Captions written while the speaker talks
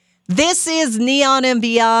This is Neon and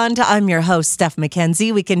Beyond. I'm your host, Steph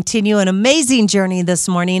McKenzie. We continue an amazing journey this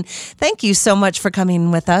morning. Thank you so much for coming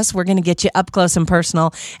with us. We're going to get you up close and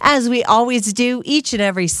personal, as we always do each and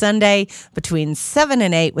every Sunday between 7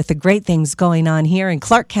 and 8 with the great things going on here in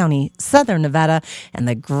Clark County, Southern Nevada, and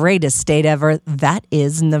the greatest state ever, that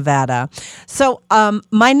is Nevada. So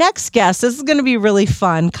my next guest, this is going to be really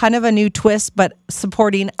fun, kind of a new twist, but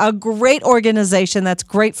supporting a great organization that's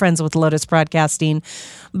great friends with Lotus Broadcasting,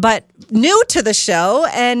 but new to the show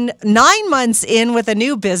and 9 months in with a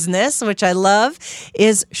new business, which I love,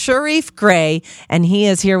 is Sharif Gray. And he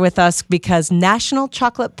is here with us because National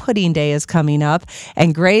Chocolate Pudding Day is coming up,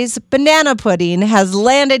 and Gray's Banana Pudding has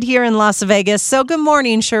landed here in Las Vegas. So good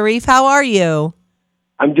morning, Sharif. How are you?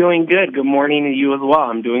 I'm doing good. Good morning to you as well.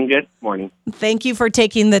 I'm doing good this morning. Thank you for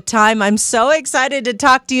taking the time. I'm so excited to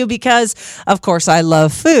talk to you because, of course, I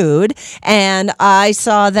love food. And I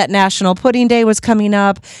saw that National Pudding Day was coming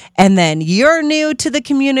up. And then you're new to the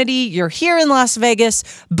community. You're here in Las Vegas.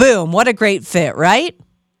 Boom. What a great fit, right?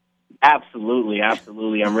 Absolutely.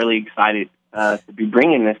 Absolutely. I'm really excited to be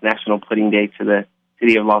bringing this National Pudding Day to the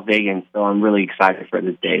city of Las Vegas. So I'm really excited for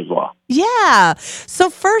this day as well. Yeah. So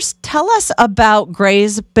first, tell us about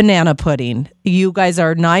Gray's Banana Pudding. You guys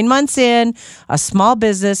are 9 months in, a small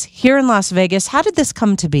business here in Las Vegas. How did this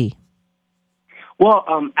come to be? Well,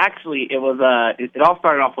 actually, it was it all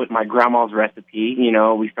started off with my grandma's recipe. You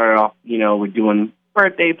know, we started off, with doing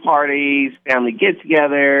birthday parties, family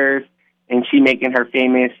get-togethers, and she making her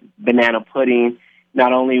famous banana pudding.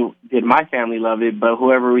 Not only did my family love it, but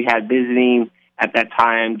whoever we had visiting at that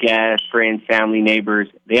time, guests, friends, family, neighbors,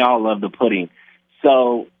 they all loved the pudding.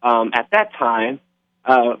 So at that time,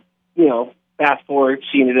 fast forward,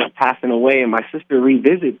 she ended up passing away, and my sister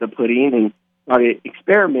revisited the pudding and started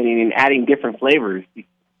experimenting and adding different flavors.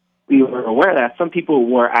 We were aware that some people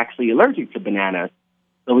were actually allergic to bananas.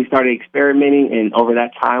 So we started experimenting, and over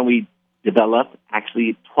that time, we developed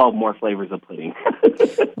actually 12 more flavors of pudding.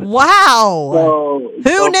 Wow!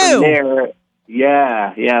 Who knew?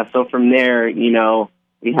 So from there,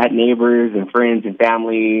 we had neighbors and friends and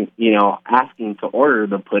family, asking to order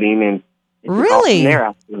the pudding. And really? From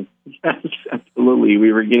there, absolutely.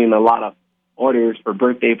 We were getting a lot of orders for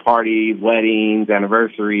birthday parties, weddings,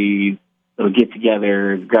 anniversaries, so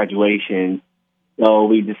get-togethers, graduations. So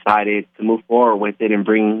we decided to move forward with it and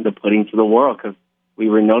bring the pudding to the world because we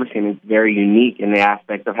were noticing it's very unique in the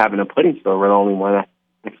aspect of having a pudding store. We're the only one that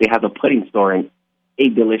actually has a pudding store, and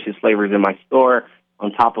 8 delicious flavors in my store.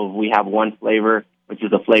 On top of, we have one flavor, which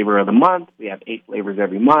is a flavor of the month. We have 8 flavors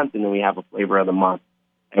every month, and then we have a flavor of the month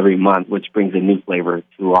every month, which brings a new flavor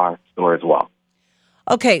to our store as well.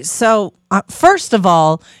 Okay, so first of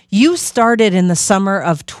all, you started in the summer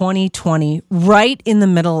of 2020, right in the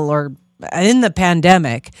middle or in the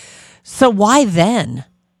pandemic. So why then?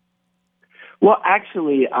 Well,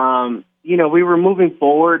 actually, we were moving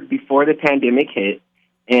forward before the pandemic hit.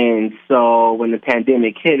 And so when the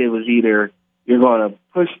pandemic hit, it was either you're going to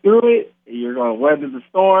push through it, you're going to weather the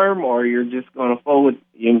storm, or you're just going to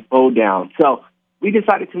fold down. So we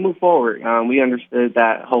decided to move forward. We understood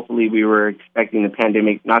that hopefully we were expecting the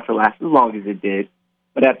pandemic not to last as long as it did.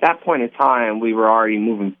 But at that point in time, we were already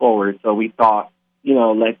moving forward. So we thought,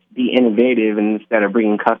 let's be innovative, and instead of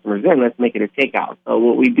bringing customers in, let's make it a takeout. So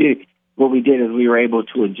what we did is we were able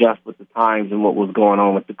to adjust with the times and what was going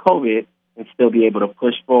on with the COVID, and still be able to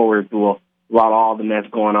push forward throughout all the mess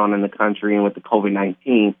going on in the country and with the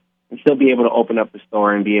COVID-19, and still be able to open up the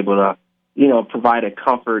store and be able to, provide a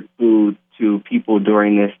comfort food to people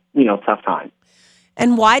during this, tough time.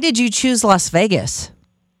 And why did you choose Las Vegas?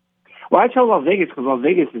 Well, I chose Las Vegas because Las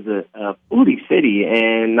Vegas is a foodie city,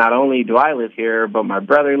 and not only do I live here, but my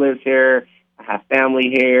brother lives here, I have family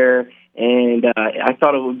here, and I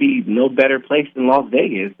thought it would be no better place than Las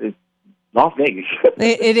Vegas. It's Las Vegas.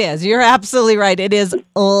 It is. You're absolutely right. It is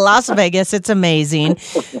Las Vegas. It's amazing.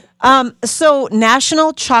 So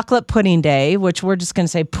National Chocolate Pudding Day, which we're just going to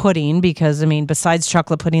say pudding because, besides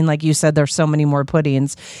chocolate pudding, like you said, there's so many more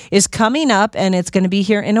puddings, is coming up, and it's going to be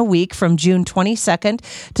here in a week from June 22nd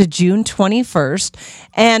to June 21st.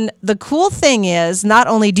 And the cool thing is, not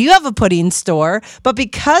only do you have a pudding store, but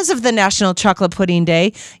because of the National Chocolate Pudding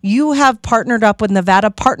Day, you have partnered up with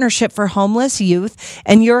Nevada Partnership for Homeless Youth,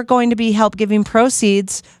 and you're going to be help giving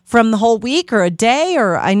proceeds from the whole week or a day,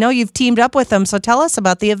 or I know you've teamed up with them. So tell us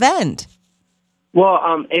about the event.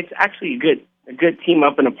 Well, it's actually a good team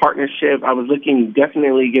up and a partnership. I was looking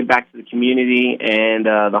definitely give back to the community, and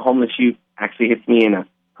the homeless youth actually hits me in a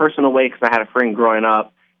personal way because I had a friend growing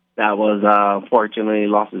up that was unfortunately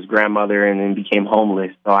lost his grandmother and then became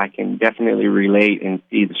homeless. So I can definitely relate and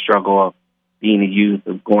see the struggle of being a youth,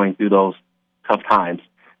 of going through those tough times.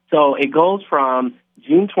 So it goes from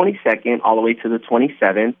June 22nd all the way to the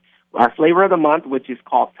 27th. Our flavor of the month, which is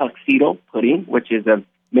called Tuxedo Pudding, which is a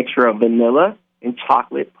mixture of vanilla and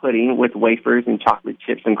chocolate pudding with wafers and chocolate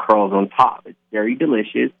chips and curls on top. It's very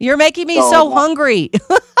delicious. You're making me so hungry.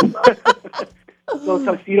 So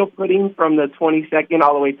Tuxedo Pudding from the 22nd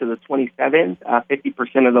all the way to the 27th,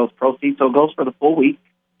 50% of those proceeds. So it goes for the full week,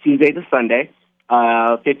 Tuesday to Sunday.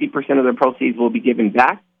 50% of the proceeds will be given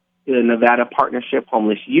back to the Nevada Partnership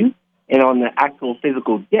Homeless Youth. And on the actual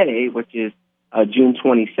physical day, which is June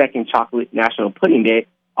 22nd, Chocolate National Pudding Day,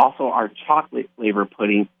 also our chocolate flavor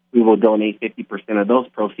pudding, we will donate 50% of those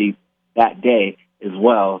proceeds that day as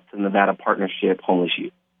well to Nevada Partnership Homeless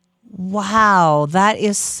Youth. Wow, that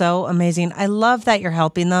is so amazing. I love that you're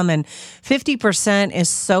helping them, and 50% is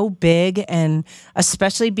so big, and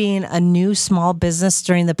especially being a new small business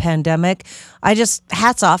during the pandemic,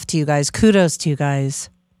 hats off to you guys. Kudos to you guys.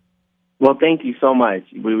 Well, thank you so much.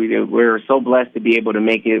 We're so blessed to be able to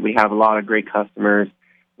make it. We have a lot of great customers.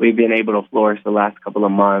 We've been able to flourish the last couple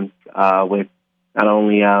of months with not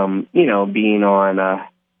only, being on,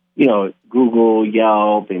 Google,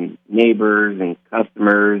 Yelp, and neighbors and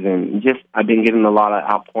customers. And I've been getting a lot of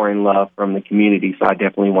outpouring love from the community, so I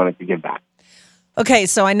definitely wanted to give back. Okay,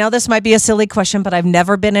 so I know this might be a silly question, but I've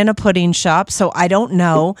never been in a pudding shop, so I don't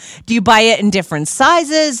know. Do you buy it in different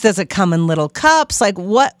sizes? Does it come in little cups? Like,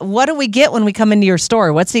 what do we get when we come into your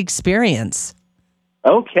store? What's the experience?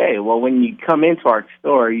 Okay, well, when you come into our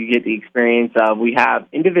store, you get the experience of, we have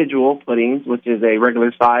individual puddings, which is a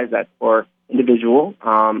regular size that's for individual,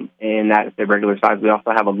 and that's a regular size. We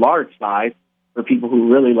also have a large size for people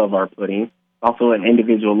who really love our pudding, also an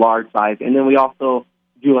individual large size, and then we also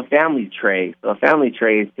do a family tray. So a family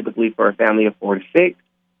tray is typically for a family of 4 to 6.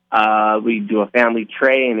 We do a family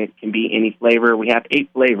tray, and it can be any flavor. We have 8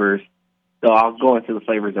 flavors, so I'll go into the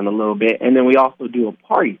flavors in a little bit. And then we also do a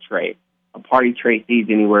party tray. A party tray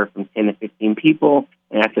feeds anywhere from 10 to 15 people,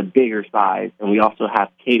 and that's a bigger size. And we also have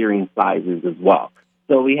catering sizes as well.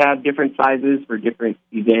 So we have different sizes for different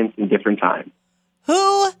events and different times.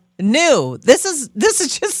 Who knew? This is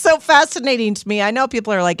just so fascinating to me. I know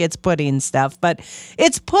people are like, it's pudding stuff, but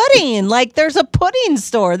it's pudding. Like, there's a pudding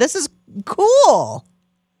store. This is cool.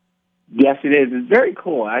 Yes, it is. It's very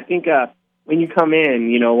cool. I think when you come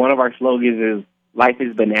in, one of our slogans is, life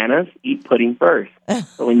is bananas, eat pudding first.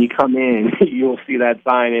 So when you come in, you'll see that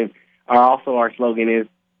sign. And our slogan is,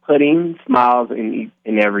 pudding, smiles, and eat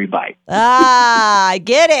in every bite. I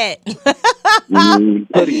get it.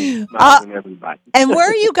 Pudding, smiles, in every bite. And where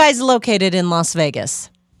are you guys located in Las Vegas?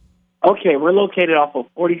 Okay, we're located off of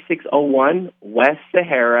 4601 West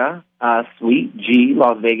Sahara, Suite G,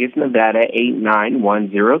 Las Vegas, Nevada,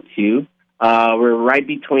 89102.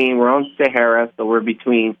 We're on Sahara, so we're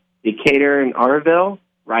between Decatur and Arville,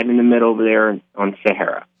 right in the middle there on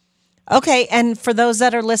Sahara. Okay, and for those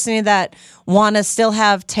that are listening that want to still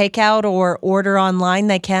have takeout or order online,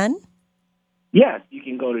 they can? Yes, you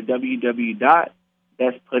can go to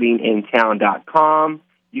www.bestpuddingintown.com.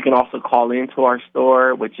 You can also call into our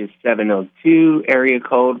store, which is 702 area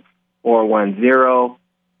code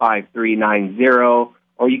 410-5390,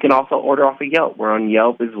 or you can also order off of Yelp. We're on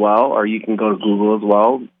Yelp as well, or you can go to Google as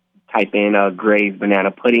well. Type in Gray's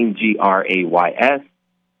Banana Pudding, Grays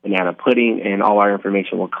Banana Pudding, and all our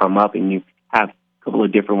information will come up, and you have a couple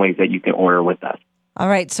of different ways that you can order with us. All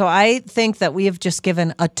right, so I think that we have just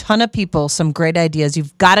given a ton of people some great ideas.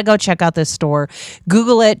 You've got to go check out this store.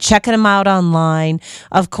 Google it, check them out online.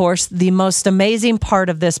 Of course, the most amazing part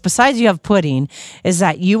of this, besides you have pudding, is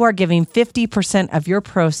that you are giving 50% of your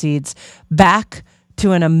proceeds back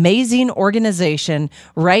to an amazing organization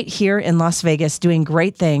right here in Las Vegas doing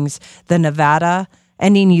great things, the Nevada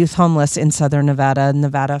Ending Youth Homeless in Southern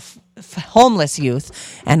Nevada, Homeless Youth.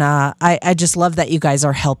 And I just love that you guys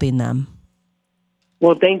are helping them.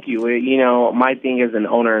 Well, thank you. My thing as an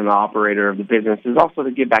owner and the operator of the business is also to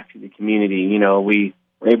give back to the community. We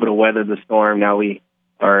were able to weather the storm. Now we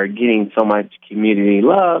are getting so much community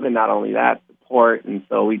love, and not only that, support. And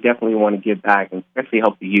so we definitely want to give back and especially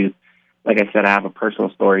help the youth. Like I said, I have a personal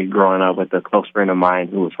story growing up with a close friend of mine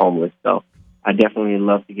who was homeless. So I definitely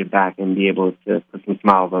love to give back and be able to put some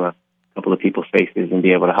smiles on a couple of people's faces and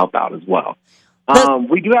be able to help out as well.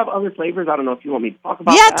 We do have other flavors. I don't know if you want me to talk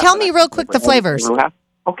about that. Yeah, tell me real quick the flavors.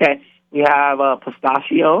 Okay. We have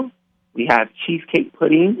pistachio. We have cheesecake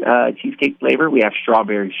pudding, cheesecake flavor. We have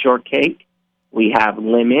strawberry shortcake. We have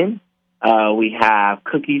lemon. We have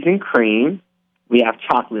cookies and cream. We have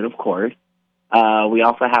chocolate, of course. We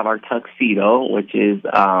also have our tuxedo, which is,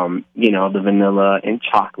 the vanilla and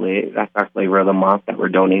chocolate. That's our flavor of the month that we're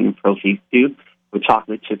donating proceeds to, with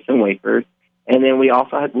chocolate chips and wafers. And then we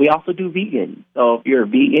also do vegan. So if you're a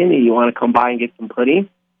vegan and you want to come by and get some pudding,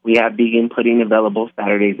 we have vegan pudding available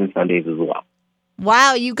Saturdays and Sundays as well.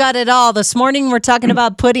 Wow, you got it all. This morning we're talking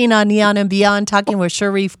about pudding on Neon and Beyond, talking with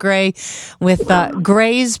Sharif Gray with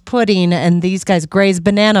Gray's Pudding and these guys, Gray's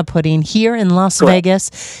Banana Pudding here in Las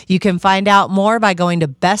Vegas. You can find out more by going to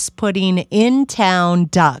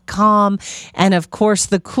bestpuddingintown.com. And of course,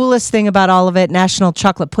 the coolest thing about all of it, National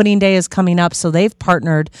Chocolate Pudding Day is coming up. So they've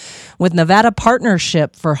partnered with Nevada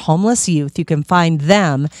Partnership for Homeless Youth. You can find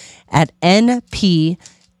them at nphy.org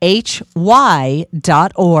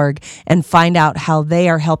and find out how they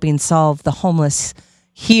are helping solve the homeless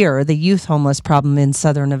here, the youth homeless problem in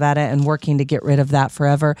Southern Nevada, and working to get rid of that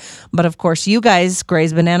forever. But of course, you guys,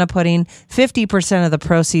 Gray's Banana Pudding, 50% of the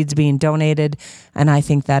proceeds being donated, and I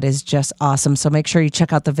think that is just awesome. So make sure you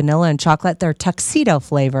check out the vanilla and chocolate, their tuxedo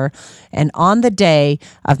flavor. And on the day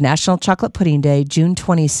of National Chocolate Pudding Day, June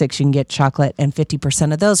 26th, you can get chocolate, and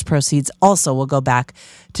 50% of those proceeds also will go back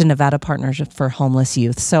to Nevada Partnership for Homeless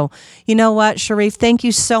Youth. So you know what, Sharif, thank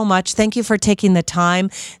you so much. Thank you for taking the time.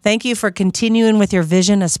 Thank you for continuing with your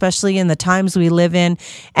vision, especially in the times we live in,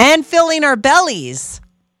 and filling our bellies.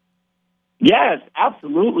 Yes,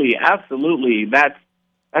 absolutely. Absolutely. That's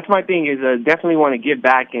my thing, is definitely want to give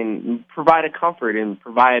back and provide a comfort and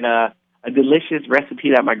provide a delicious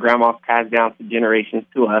recipe that my grandma passed down for generations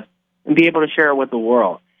to us and be able to share it with the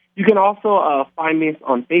world. You can also find me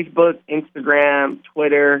on Facebook, Instagram,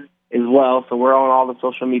 Twitter as well. So we're on all the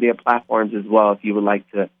social media platforms as well if you would like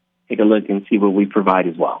to take a look and see what we provide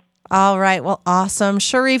as well. All right. Well, awesome.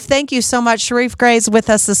 Sharif, thank you so much. Sharif Gray is with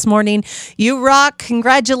us this morning. You rock.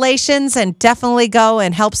 Congratulations, and definitely go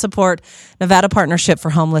and help support Nevada Partnership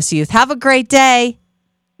for Homeless Youth. Have a great day.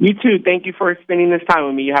 You too. Thank you for spending this time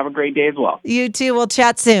with me. You have a great day as well. You too. We'll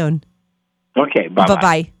chat soon. Okay. Bye-bye.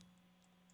 Bye-bye.